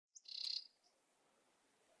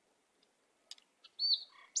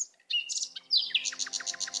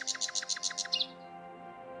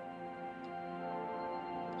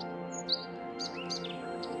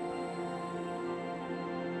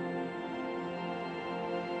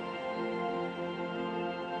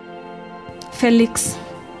Felix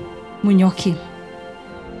Munyoki,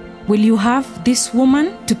 will you have this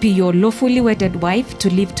woman to be your lawfully wedded wife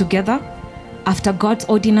to live together after God's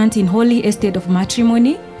ordinance in holy estate of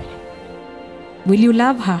matrimony? Will you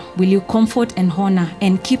love her? Will you comfort and honor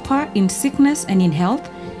and keep her in sickness and in health,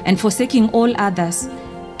 and forsaking all others,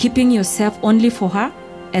 keeping yourself only for her,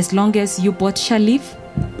 as long as you both shall live?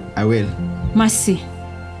 I will. Mercy,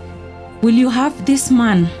 will you have this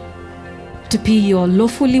man to be your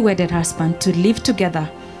lawfully wedded husband to live together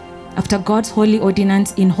after God's holy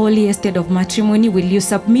ordinance in holy estate of matrimony? Will you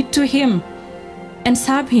submit to him and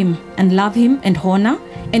serve him and love him and honor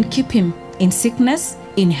and keep him in sickness,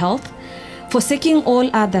 in health, forsaking all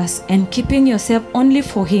others and keeping yourself only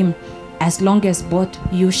for him, as long as both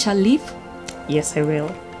you shall live? Yes, I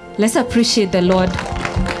will. Let's appreciate the Lord.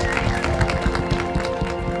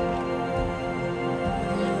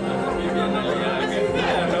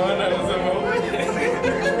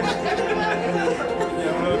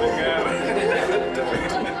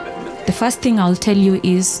 The first thing I'll tell you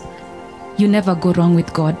is you never go wrong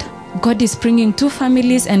with God. God is bringing two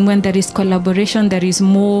families, and when there is collaboration, there is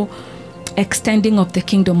more extending of the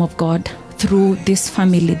kingdom of God through this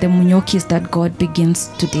family, the Munyokis that God begins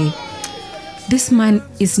today. This man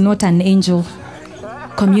is not an angel.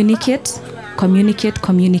 Communicate, communicate,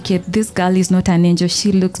 communicate. This girl is not an angel.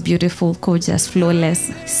 She looks beautiful, gorgeous,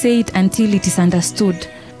 flawless. Say it until it is understood.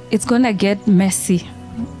 It's gonna get messy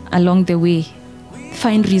along the way.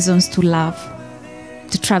 Find reasons to love,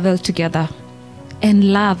 to travel together, and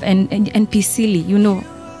love and be silly. You know,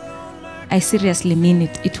 I seriously mean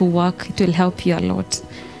it. It will work. It will help you a lot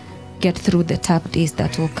get through the tough days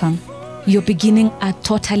that will come. You're beginning a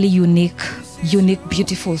totally unique,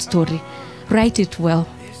 beautiful story. Write it well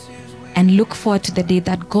and look forward to the day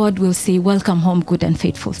that God will say, "Welcome home, good and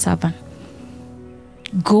faithful servant."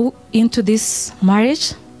 Go into this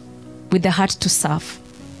marriage with the heart to serve,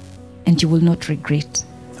 and you will not regret.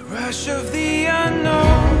 The rush of the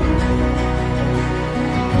unknown,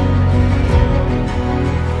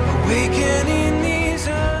 awakening these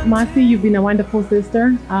Mercy, you've been a wonderful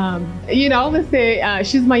sister. You know, I always say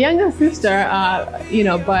she's my younger sister, you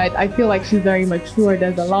know, but I feel like she's very mature,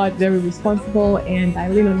 does a lot, very responsible, and I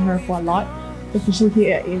lean on her for a lot, especially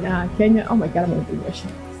here in Kenya. Oh my God, I'm going to be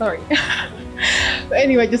emotional. Sorry. But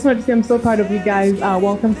anyway, just wanted to say I'm so proud of you guys.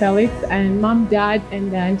 Welcome, Felix, and mom, dad,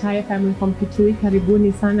 and the entire family from Kitui.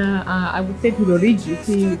 Karibuni sana. I would say to Lorigi.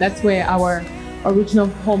 See, that's where our original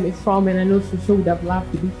home is from, and I know Shusho would have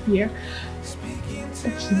loved to be here.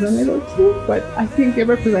 She's a little too, but I think you're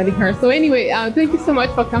representing her. So anyway, thank you so much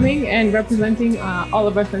for coming and representing all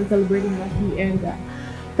of us and celebrating Lucky and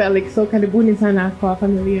Felix. So karibuni sana kwa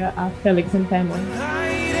familia Felix and family.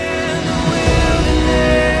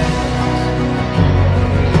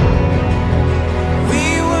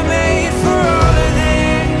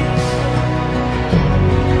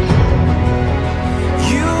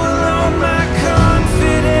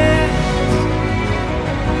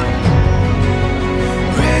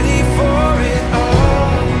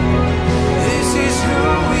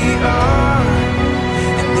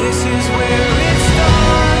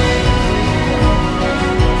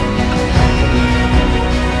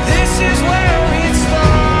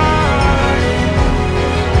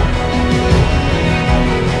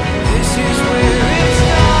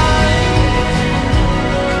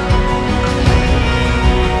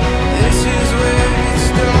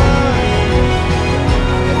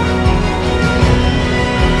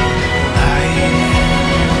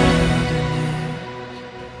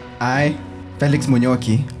 I, Felix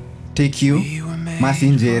Munyoki, take you,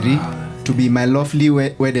 Mercy Njeri, to be my lawfully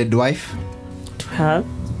wedded wife, to have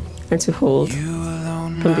and to hold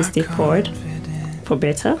from this day forward, for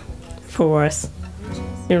better, for worse,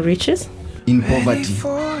 in riches, in poverty,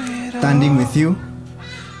 standing with you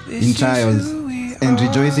in trials, and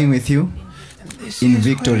rejoicing with you in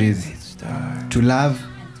victories, to love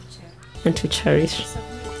and to cherish,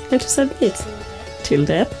 and to submit till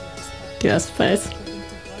death do us part,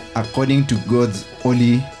 according to God's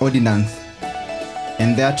holy ordinance.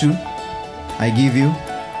 And thereto I give you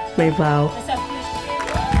my vow.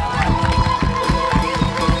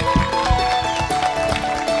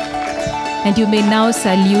 And you may now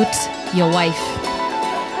salute your wife.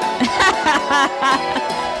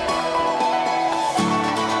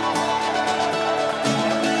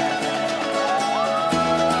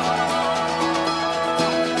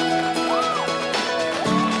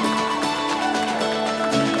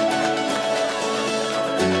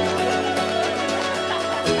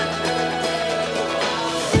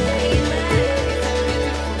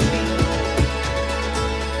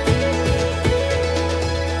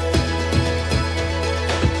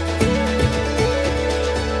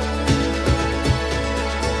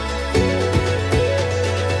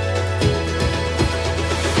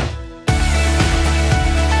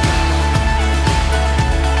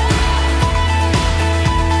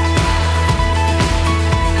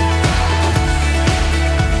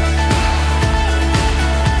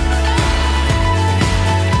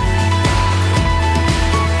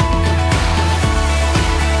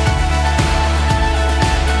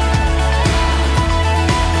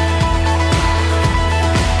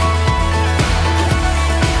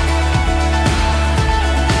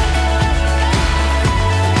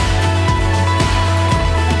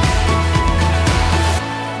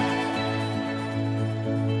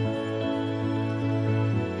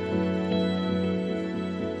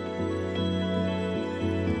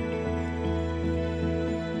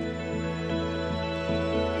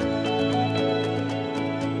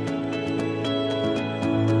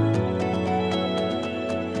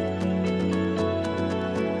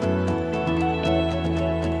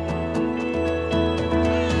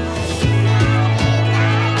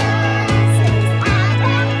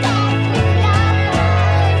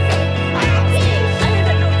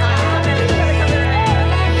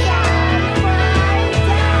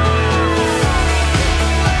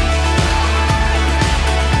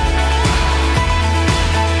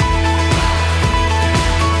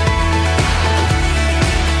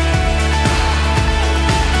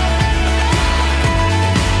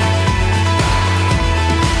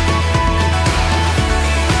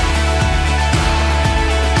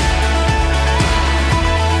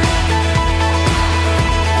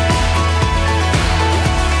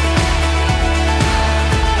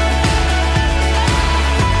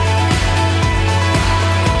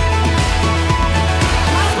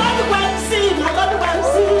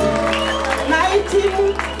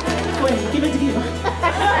 video.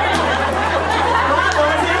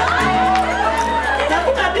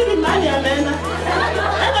 Takuta bili mali ameenda.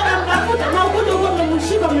 Enda namtafuta na ukuja uko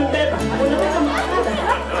umemshika umembeba. Unataka mkada.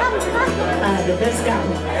 The best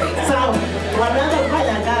guy.